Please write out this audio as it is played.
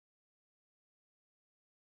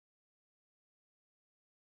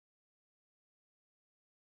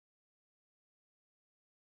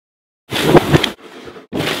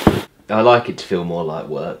I like it to feel more like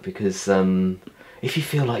work because if you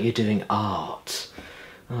feel like you're doing art,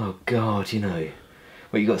 oh God, you know,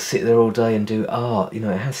 well, you've got to sit there all day and do art, you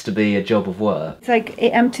know, it has to be a job of work. It's like it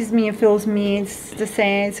empties me, it fills me, it's the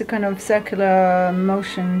same, it's a kind of circular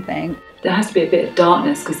motion thing. There has to be a bit of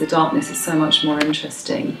darkness because the darkness is so much more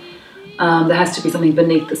interesting. There has to be something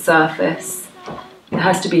beneath the surface. There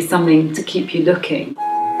has to be something to keep you looking.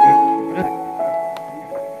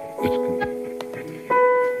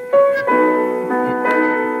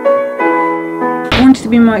 I wanted to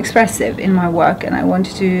be more expressive in my work, and I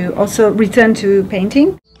wanted to also return to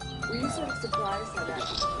painting. Were you sort of surprised that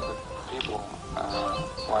people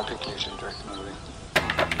want to take you direct movie?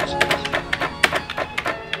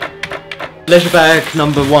 Leisure bag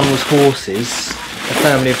number 1 was horses, a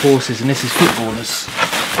family of horses, and this is footballers.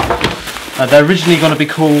 They're originally going to be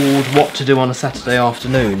called What to Do on a Saturday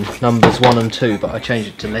Afternoon, numbers 1 and 2, but I changed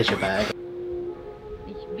it to Leisure Bag.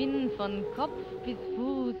 Ich bin von Kopf bis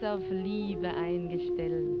Fuß auf Liebe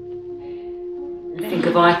eingestellt. Think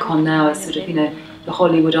of icon now as sort of, you know, the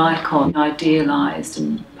Hollywood icon, idealised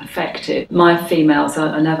and perfected. My females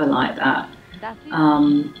are never like that.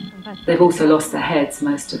 They've also lost their heads,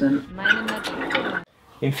 most of them.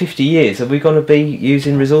 In 50 years, are we going to be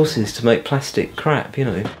using resources to make plastic crap, you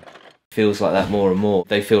know? Feels like that more and more.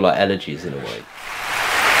 They feel like elegies in a way.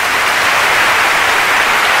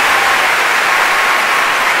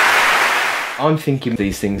 I'm thinking of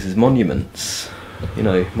these things as monuments, you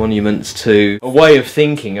know, monuments to a way of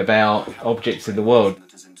thinking about objects in the world.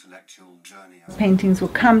 Paintings will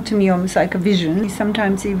come to me almost like a vision. We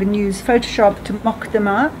sometimes even use Photoshop to mock them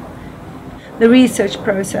up. The research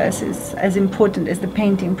process is as important as the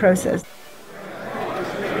painting process.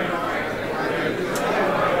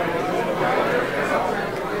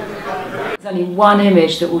 There's only one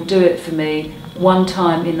image that will do it for me, one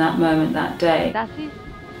time in that moment, that day.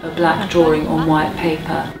 A black drawing on white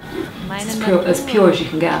paper. As pure as you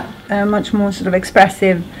can get. Much more sort of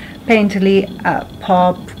expressive, painterly,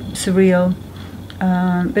 pop, surreal,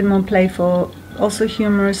 a bit more playful, also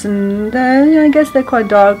humorous, and I guess they're quite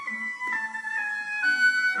dark.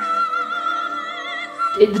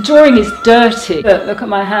 The drawing is dirty. Look at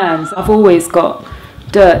my hands. I've always got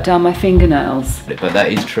dirt down my fingernails. But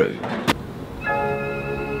that is true.